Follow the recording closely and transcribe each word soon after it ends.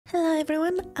Hello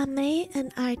everyone, I'm May,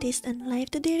 an artist and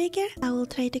live-2D rigger. I will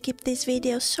try to keep this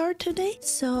video short today,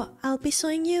 so I'll be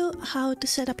showing you how to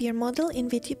set up your model in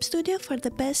Vtube Studio for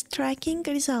the best tracking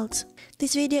results.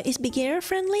 This video is beginner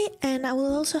friendly and I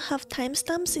will also have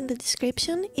timestamps in the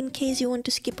description in case you want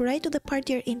to skip right to the part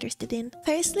you're interested in.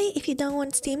 Firstly, if you don't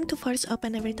want Steam to force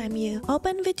open every time you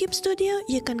open Vtube Studio,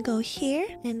 you can go here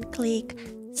and click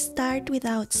Start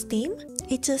without Steam.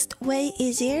 It's just way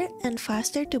easier and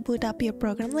faster to boot up your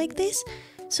program like this,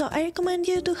 so I recommend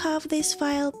you to have this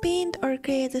file pinned or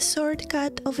create a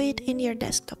shortcut of it in your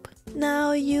desktop.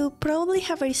 Now you probably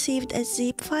have received a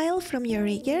zip file from your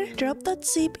rigger. Drop that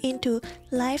zip into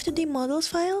Live2D models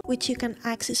file, which you can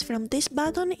access from this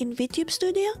button in Vtube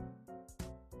Studio,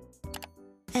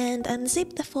 and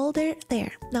unzip the folder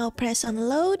there. Now press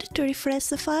Unload to refresh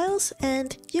the files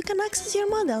and you can access your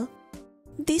model.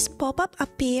 This pop-up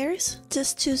appears.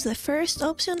 Just choose the first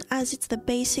option as it's the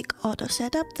basic auto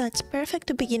setup that's perfect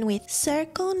to begin with.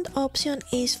 Second option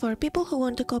is for people who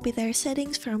want to copy their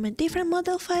settings from a different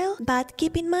model file, but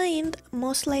keep in mind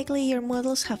most likely your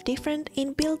models have different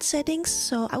inbuilt settings,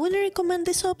 so I wouldn't recommend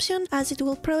this option as it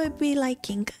will probably be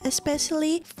lacking,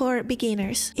 especially for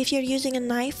beginners. If you're using an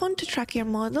iPhone to track your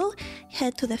model,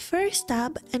 head to the first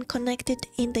tab and connect it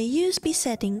in the USB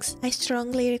settings. I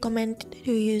strongly recommend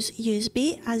to use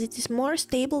USB as it is more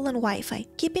stable than Wi-Fi.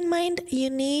 Keep in mind you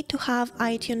need to have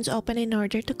iTunes open in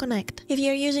order to connect. If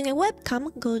you're using a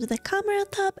webcam, go to the camera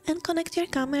tab and connect your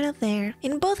camera there.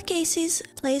 In both cases,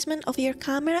 placement of your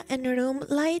camera and room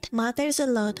light matters a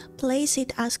lot. Place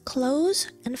it as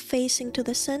close and facing to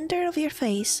the center of your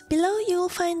face. Below you will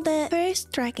find the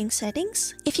first tracking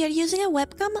settings. If you're using a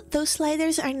webcam, those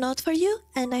sliders are not for you,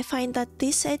 and I find that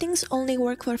these settings only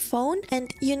work for phone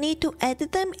and you need to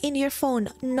edit them in your phone,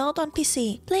 not on PC.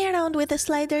 Play around with the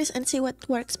sliders and see what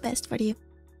works best for you.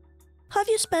 Have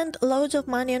you spent loads of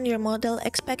money on your model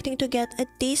expecting to get a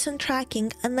decent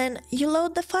tracking, and then you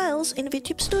load the files in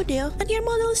Vtube Studio and your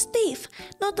model is stiff,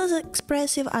 not as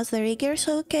expressive as the rigger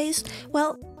showcased?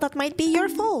 Well, that might be your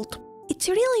fault. It's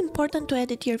really important to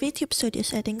edit your Vtube Studio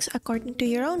settings according to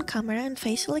your own camera and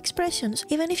facial expressions.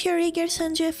 Even if your rigger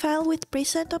sends you a file with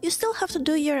preset, you still have to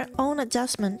do your own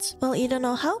adjustments. Well, you don't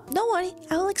know how? Don't worry,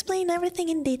 I will explain everything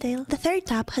in detail. The third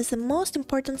tab has the most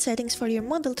important settings for your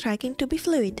model tracking to be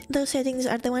fluid. Those settings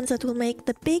are the ones that will make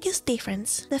the biggest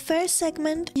difference. The first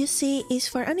segment you see is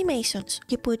for animations.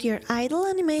 You put your idle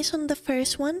animation on the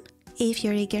first one, if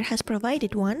your rigger has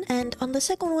provided one, and on the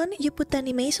second one you put the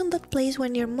animation that plays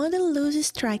when your model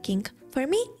loses tracking. For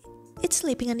me, it's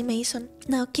sleeping animation.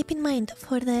 Now keep in mind,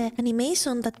 for the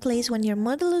animation that plays when your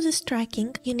model loses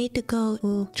tracking, you need to go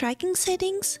to Tracking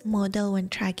Settings, Model when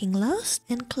tracking lost,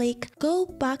 and click Go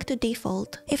back to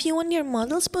default. If you want your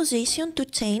model's position to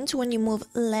change when you move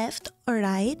left or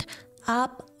right,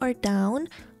 up or down,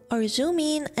 or zoom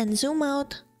in and zoom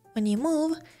out when you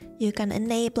move, you can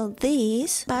enable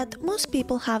this, but most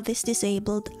people have this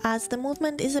disabled as the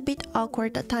movement is a bit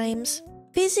awkward at times.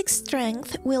 Physics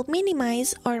strength will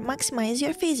minimize or maximize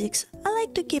your physics. I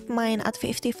like to keep mine at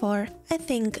 54. I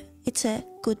think it's a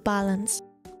good balance.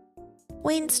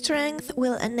 Wind strength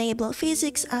will enable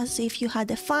physics as if you had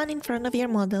a fan in front of your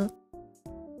model.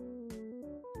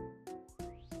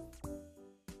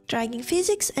 Dragging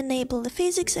physics enable the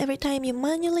physics every time you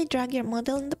manually drag your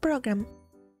model in the program.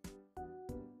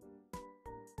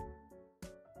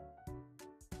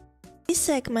 This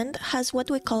segment has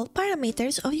what we call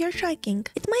parameters of your tracking.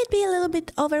 It might be a little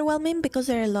bit overwhelming because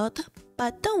there are a lot,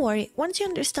 but don't worry, once you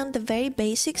understand the very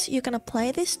basics, you can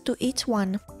apply this to each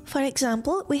one. For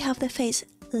example, we have the face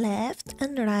left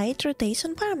and right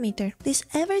rotation parameter. This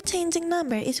ever-changing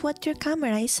number is what your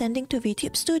camera is sending to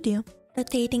Vtube Studio.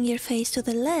 Rotating your face to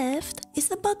the left is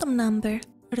the bottom number.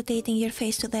 Rotating your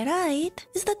face to the right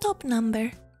is the top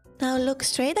number. Now look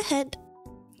straight ahead.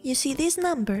 You see this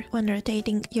number. When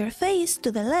rotating your face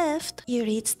to the left, you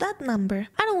reach that number.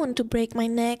 I don't want to break my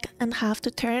neck and have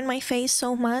to turn my face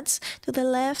so much to the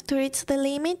left to reach the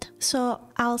limit, so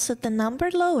I'll set the number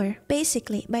lower.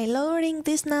 Basically, by lowering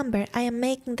this number, I am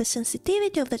making the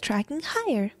sensitivity of the tracking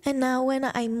higher. And now when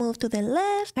I move to the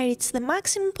left, I reach the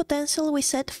maximum potential we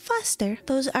set faster.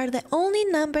 Those are the only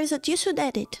numbers that you should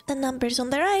edit. The numbers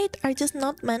on the right are just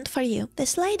not meant for you. The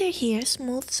slider here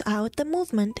smooths out the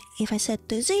movement. If I set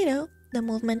to 0, the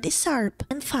movement is sharp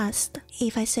and fast.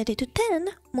 If I set it to 10,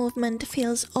 movement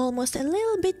feels almost a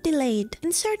little bit delayed.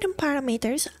 In certain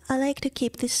parameters, I like to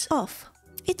keep this off.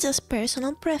 It's just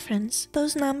personal preference.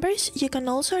 Those numbers, you can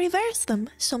also reverse them.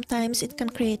 Sometimes it can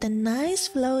create a nice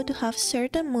flow to have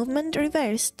certain movement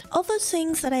reversed. All those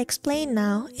things that I explained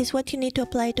now is what you need to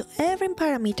apply to every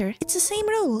parameter. It's the same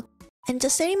rule. And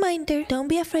just a reminder, don't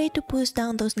be afraid to push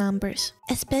down those numbers,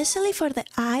 especially for the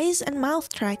eyes and mouth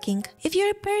tracking. If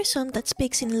you're a person that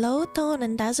speaks in low tone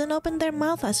and doesn't open their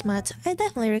mouth as much, I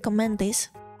definitely recommend this.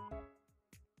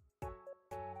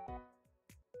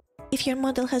 If your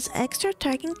model has extra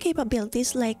tracking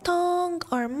capabilities like tongue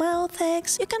or mouth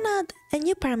X, you can add a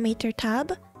new parameter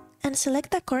tab and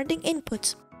select according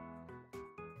inputs.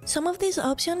 Some of these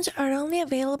options are only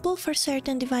available for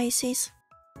certain devices.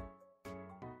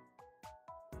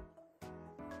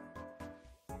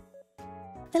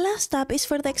 The last tab is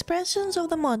for the expressions of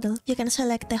the model. You can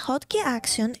select the hotkey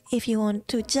action if you want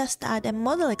to just add a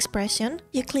model expression.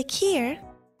 You click here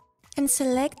and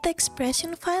select the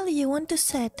expression file you want to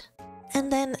set,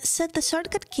 and then set the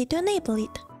shortcut key to enable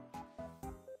it.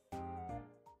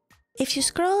 If you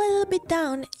scroll a little bit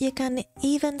down, you can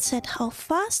even set how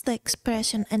fast the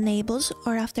expression enables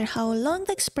or after how long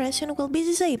the expression will be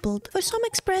disabled. For some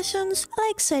expressions, I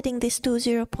like setting this to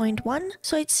 0.1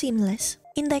 so it's seamless.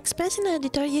 In the expression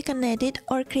editor, you can edit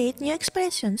or create new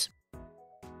expressions.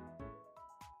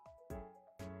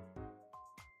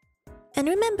 And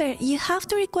remember, you have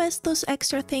to request those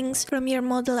extra things from your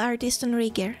model artist and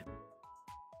rigger.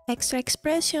 Extra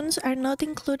expressions are not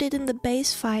included in the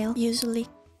base file usually.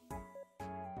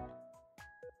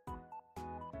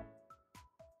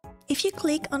 If you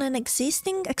click on an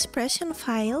existing expression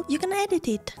file, you can edit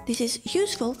it. This is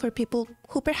useful for people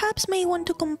who perhaps may want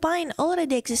to combine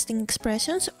already existing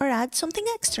expressions or add something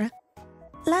extra.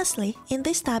 Lastly, in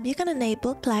this tab you can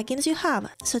enable plugins you have,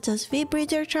 such as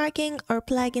vBridger tracking or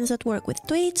plugins that work with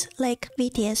tweets like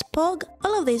VTS Pog.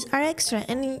 All of these are extra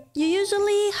and you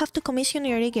usually have to commission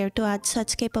your rigger to add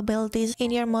such capabilities in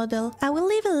your model. I will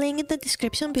leave a link in the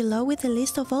description below with a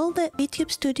list of all the Vtube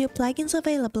Studio plugins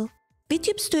available.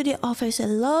 Vtube Studio offers a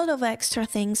lot of extra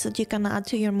things that you can add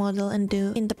to your model and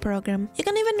do in the program. You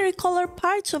can even recolor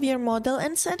parts of your model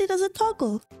and set it as a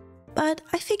toggle. But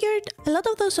I figured a lot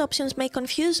of those options may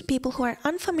confuse people who are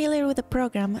unfamiliar with the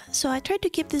program, so I tried to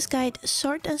keep this guide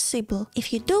short and simple.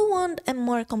 If you do want a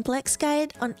more complex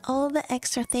guide on all the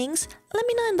extra things, let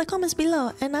me know in the comments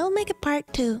below and I'll make a part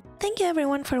 2. Thank you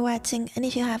everyone for watching, and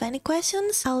if you have any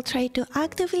questions, I'll try to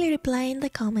actively reply in the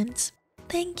comments.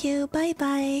 Thank you, bye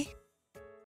bye!